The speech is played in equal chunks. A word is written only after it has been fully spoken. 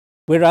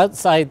We're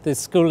outside the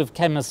School of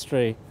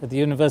Chemistry at the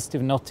University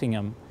of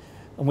Nottingham,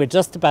 and we're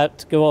just about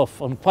to go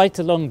off on quite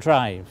a long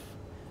drive.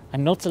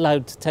 I'm not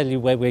allowed to tell you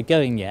where we're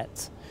going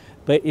yet,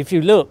 but if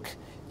you look,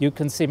 you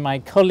can see my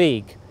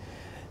colleague,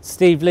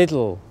 Steve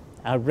Liddle,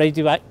 our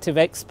radioactive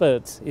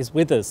expert, is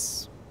with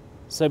us.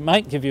 So it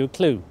might give you a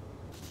clue.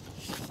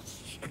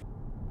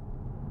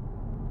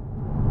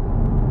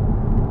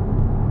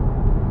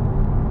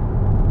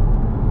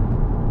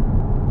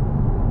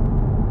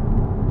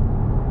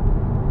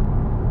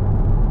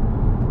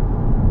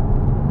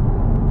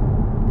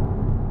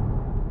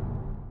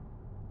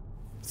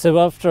 So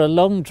after a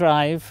long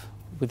drive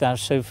with our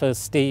chauffeur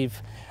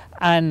Steve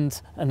and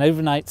an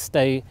overnight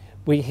stay,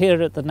 we're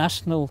here at the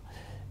National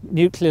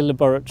Nuclear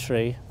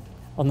Laboratory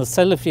on the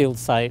Sellafield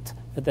site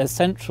at their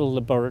central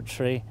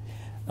laboratory,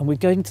 and we're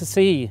going to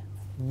see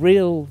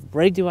real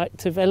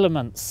radioactive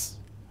elements.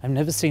 I've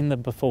never seen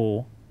them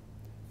before,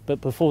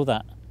 but before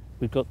that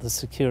we've got the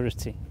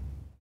security.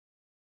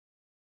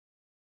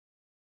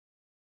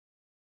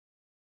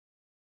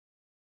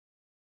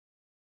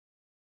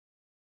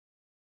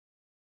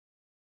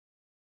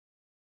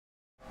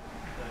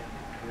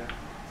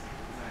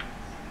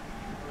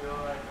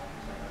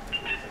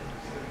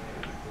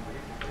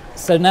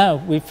 So now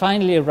we've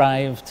finally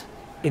arrived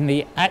in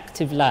the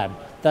active lab.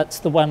 That's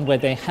the one where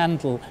they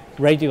handle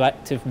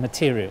radioactive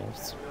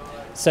materials.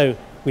 So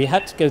we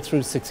had to go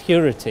through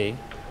security,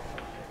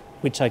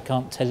 which I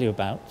can't tell you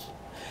about.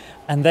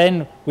 And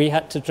then we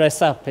had to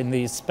dress up in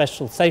these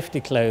special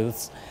safety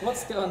clothes.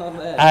 What's going on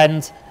there?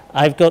 And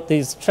I've got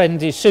these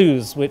trendy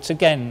shoes, which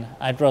again,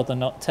 I'd rather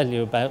not tell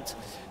you about.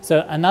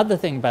 So another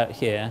thing about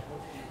here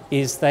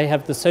is they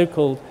have the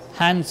so-called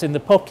hands in the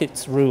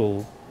pockets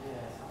rule.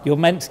 You're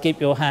meant to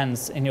keep your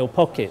hands in your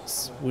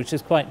pockets, which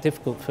is quite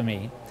difficult for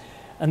me.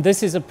 And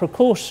this is a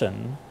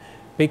precaution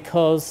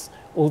because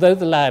although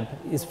the lab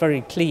is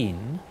very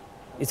clean,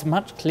 it's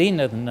much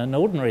cleaner than an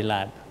ordinary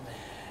lab.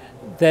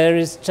 There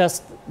is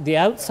just the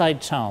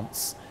outside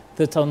chance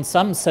that on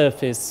some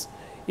surface,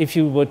 if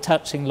you were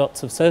touching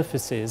lots of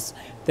surfaces,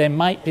 there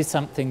might be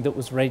something that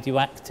was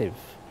radioactive.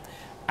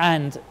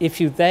 And if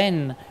you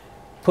then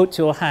put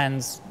your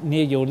hands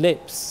near your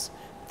lips,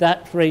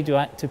 that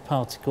radioactive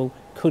particle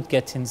could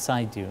get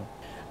inside you.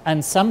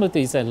 And some of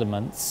these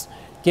elements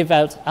give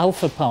out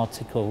alpha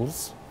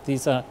particles.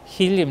 These are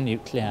helium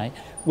nuclei,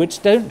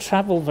 which don't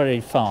travel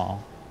very far.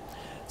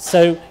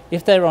 So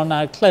if they're on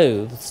our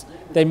clothes,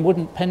 they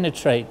wouldn't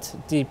penetrate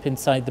deep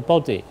inside the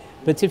body.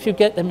 But if you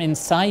get them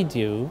inside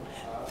you,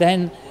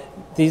 then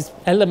these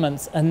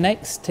elements are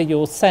next to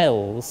your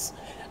cells,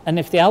 and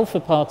if the alpha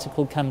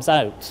particle comes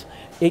out,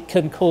 it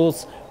can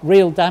cause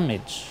real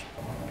damage.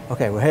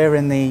 Okay, we're here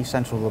in the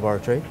central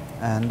laboratory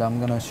and I'm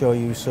going to show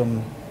you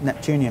some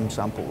Neptunium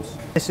samples.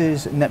 This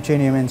is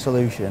Neptunium in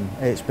solution.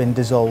 It's been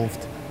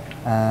dissolved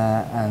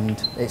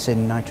and it's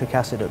in nitric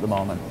acid at the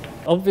moment.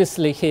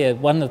 Obviously here,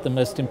 one of the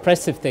most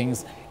impressive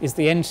things is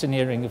the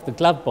engineering of the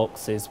glove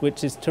boxes,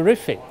 which is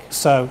terrific.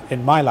 So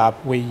in my lab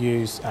we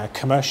use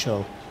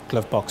commercial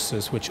glove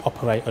boxes which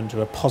operate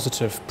under a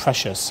positive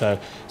pressure, so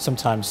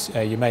sometimes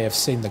you may have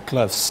seen the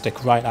gloves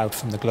stick right out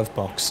from the glove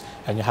box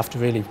and you have to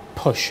really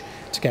push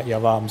to get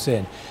your arms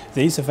in.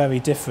 These are very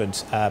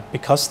different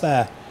because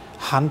they're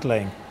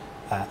handling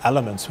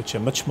elements which are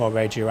much more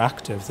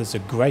radioactive. There's a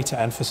greater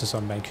emphasis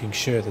on making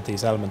sure that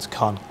these elements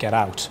can't get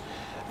out,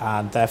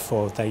 and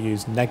therefore they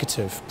use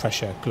negative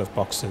pressure glove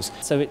boxes.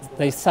 So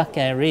they suck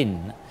air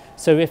in,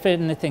 so if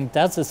anything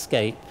does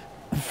escape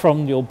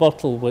from your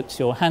bottle which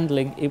you're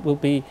handling, it will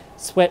be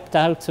swept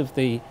out of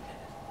the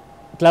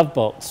glove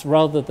box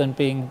rather than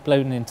being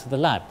blown into the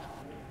lab.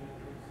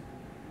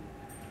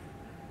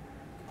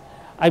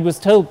 I was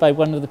told by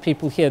one of the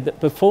people here that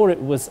before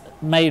it was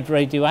made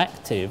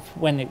radioactive,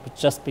 when it had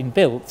just been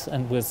built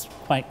and was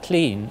quite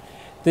clean,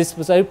 this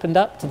was opened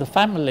up to the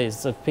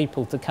families of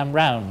people to come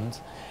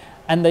round,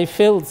 and they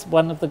filled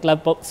one of the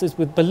glove boxes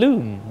with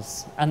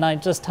balloons. And I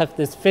just have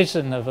this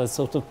vision of a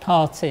sort of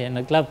party in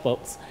a glove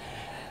box,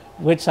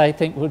 which I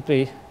think would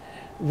be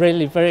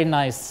really very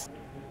nice.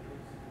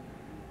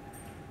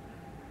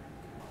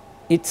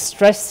 It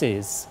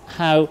stresses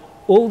how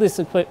all this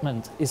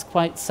equipment is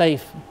quite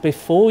safe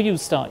before you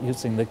start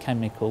using the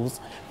chemicals,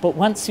 but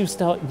once you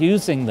start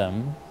using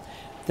them,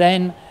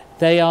 then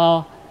they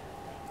are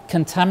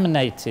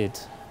contaminated.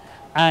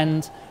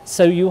 And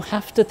so you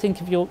have to think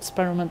of your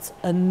experiments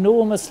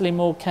enormously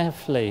more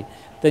carefully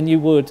than you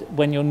would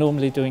when you're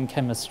normally doing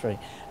chemistry.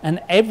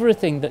 And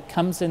everything that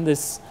comes in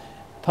this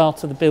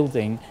part of the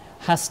building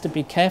has to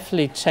be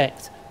carefully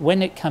checked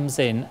when it comes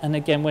in and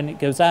again when it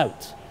goes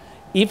out.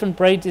 Even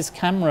Brady's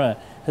camera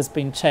has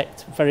been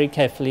checked very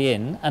carefully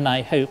in, and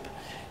I hope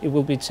it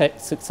will be checked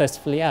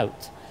successfully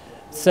out.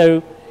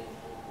 So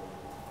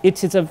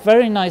it is a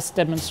very nice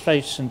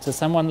demonstration to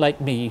someone like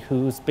me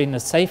who's been a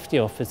safety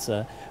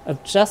officer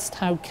of just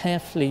how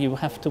carefully you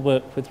have to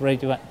work with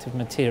radioactive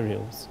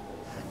materials.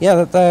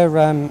 Yeah, they're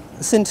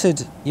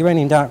sintered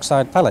uranium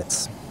dioxide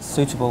pellets,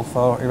 suitable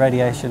for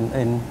irradiation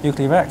in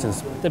nuclear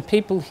reactors. The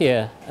people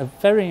here are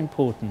very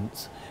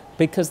important.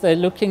 because they're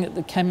looking at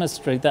the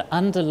chemistry that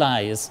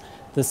underlies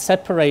the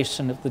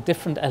separation of the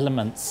different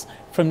elements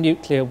from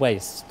nuclear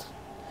waste.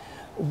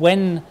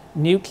 When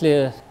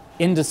nuclear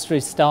industry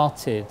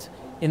started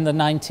in the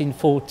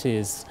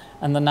 1940s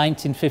and the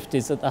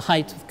 1950s at the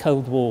height of the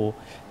Cold War,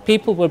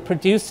 people were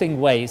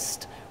producing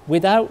waste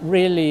without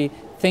really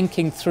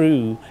thinking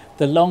through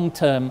the long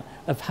term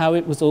of how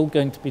it was all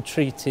going to be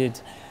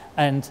treated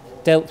and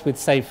dealt with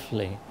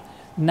safely.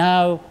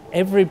 Now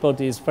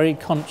everybody is very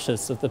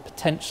conscious of the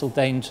potential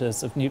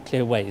dangers of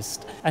nuclear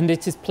waste, and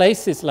it is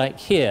places like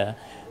here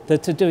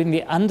that are doing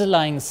the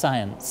underlying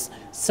science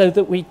so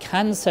that we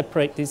can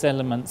separate these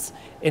elements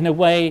in a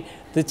way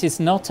that is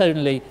not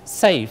only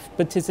safe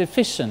but is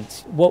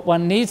efficient. What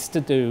one needs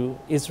to do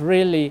is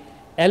really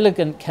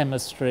elegant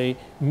chemistry,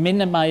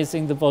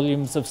 minimizing the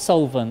volumes of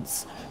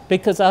solvents,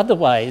 because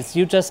otherwise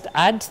you just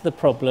add to the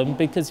problem,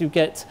 because you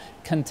get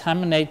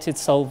contaminated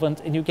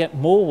solvent and you get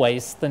more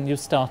waste than you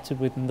started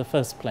with in the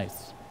first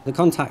place. The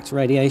contact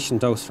radiation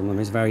dose from them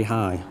is very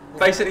high.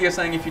 Basically you're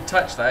saying if you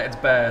touch that, it's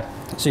bad.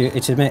 So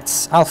it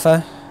emits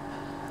alpha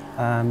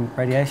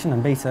radiation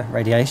and beta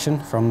radiation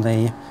from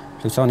the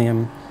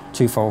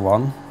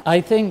plutonium-241. I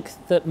think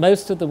that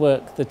most of the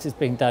work that is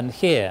being done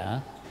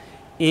here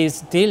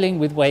is dealing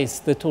with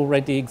waste that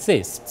already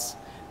exists.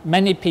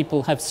 Many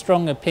people have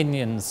strong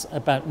opinions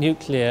about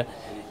nuclear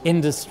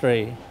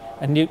industry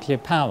and nuclear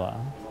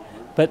power,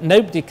 but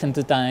nobody can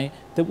deny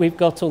that we've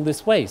got all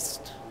this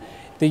waste.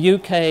 The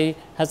UK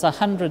has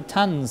 100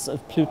 tons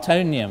of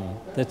plutonium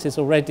that has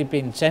already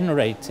been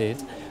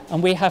generated,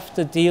 and we have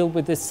to deal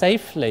with this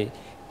safely,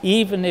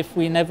 even if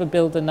we never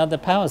build another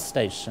power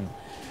station.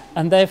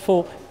 And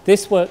therefore,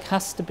 this work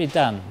has to be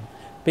done,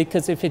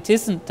 because if it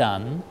isn't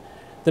done,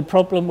 the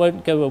problem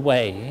won't go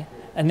away,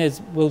 and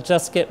it will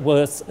just get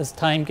worse as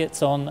time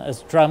gets on,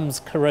 as drums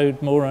corrode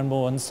more and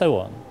more, and so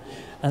on.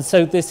 And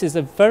so this is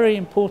a very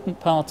important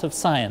part of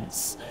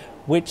science,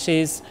 which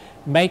is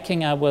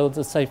making our world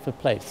a safer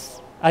place.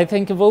 I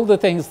think of all the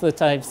things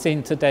that I've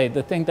seen today,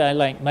 the thing that I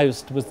liked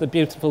most was the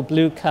beautiful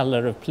blue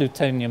colour of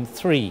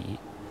plutonium-3.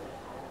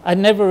 I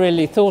never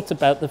really thought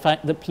about the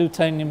fact that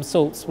plutonium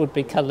salts would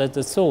be coloured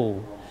at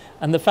all.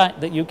 And the fact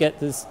that you get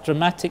this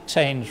dramatic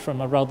change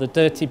from a rather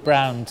dirty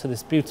brown to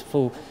this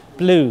beautiful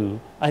blue,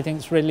 I think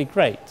is really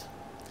great.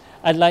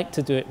 I'd like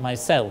to do it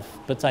myself,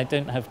 but I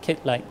don't have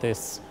kit like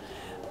this,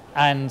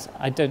 and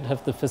I don't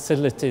have the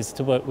facilities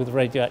to work with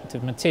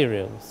radioactive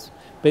materials.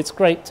 But it's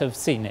great to have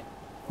seen it.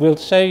 We'll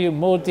show you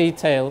more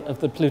detail of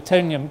the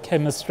plutonium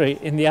chemistry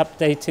in the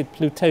updated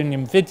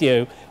plutonium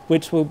video,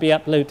 which we'll be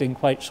uploading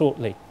quite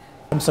shortly.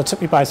 So it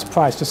took me by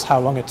surprise just how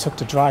long it took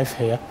to drive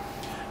here,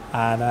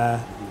 and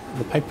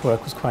the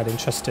paperwork was quite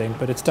interesting,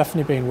 but it's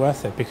definitely been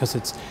worth it, because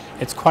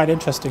it's quite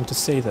interesting to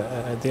see that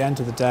at the end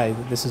of the day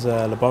that this is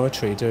a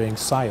laboratory doing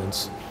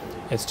science.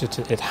 It's just,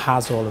 it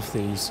has all of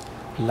these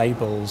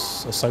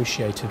labels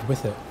associated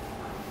with it.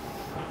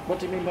 What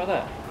do you mean by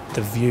that?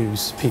 The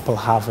views people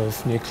have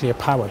of nuclear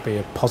power, be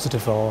it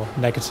positive or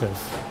negative.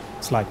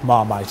 It's like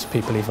Marmite,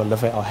 people either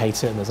love it or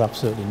hate it, and there's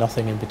absolutely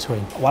nothing in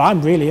between. Well,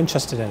 I'm really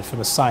interested in it from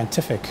a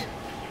scientific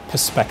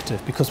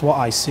perspective, because what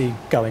I see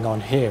going on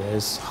here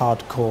is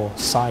hardcore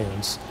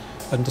science,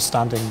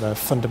 understanding the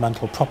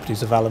fundamental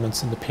properties of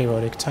elements in the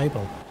periodic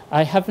table.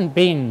 I haven't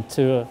been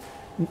to a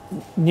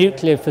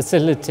nuclear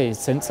facility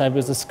since I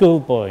was a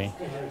schoolboy,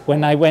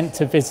 when I went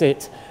to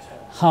visit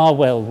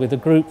Harwell with a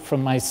group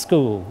from my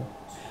school,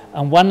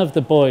 and one of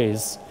the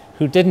boys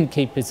who didn't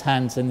keep his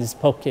hands in his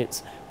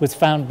pockets was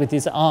found with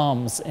his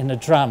arms in a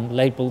drum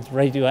labelled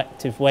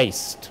radioactive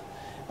waste,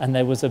 and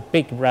there was a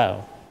big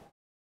row.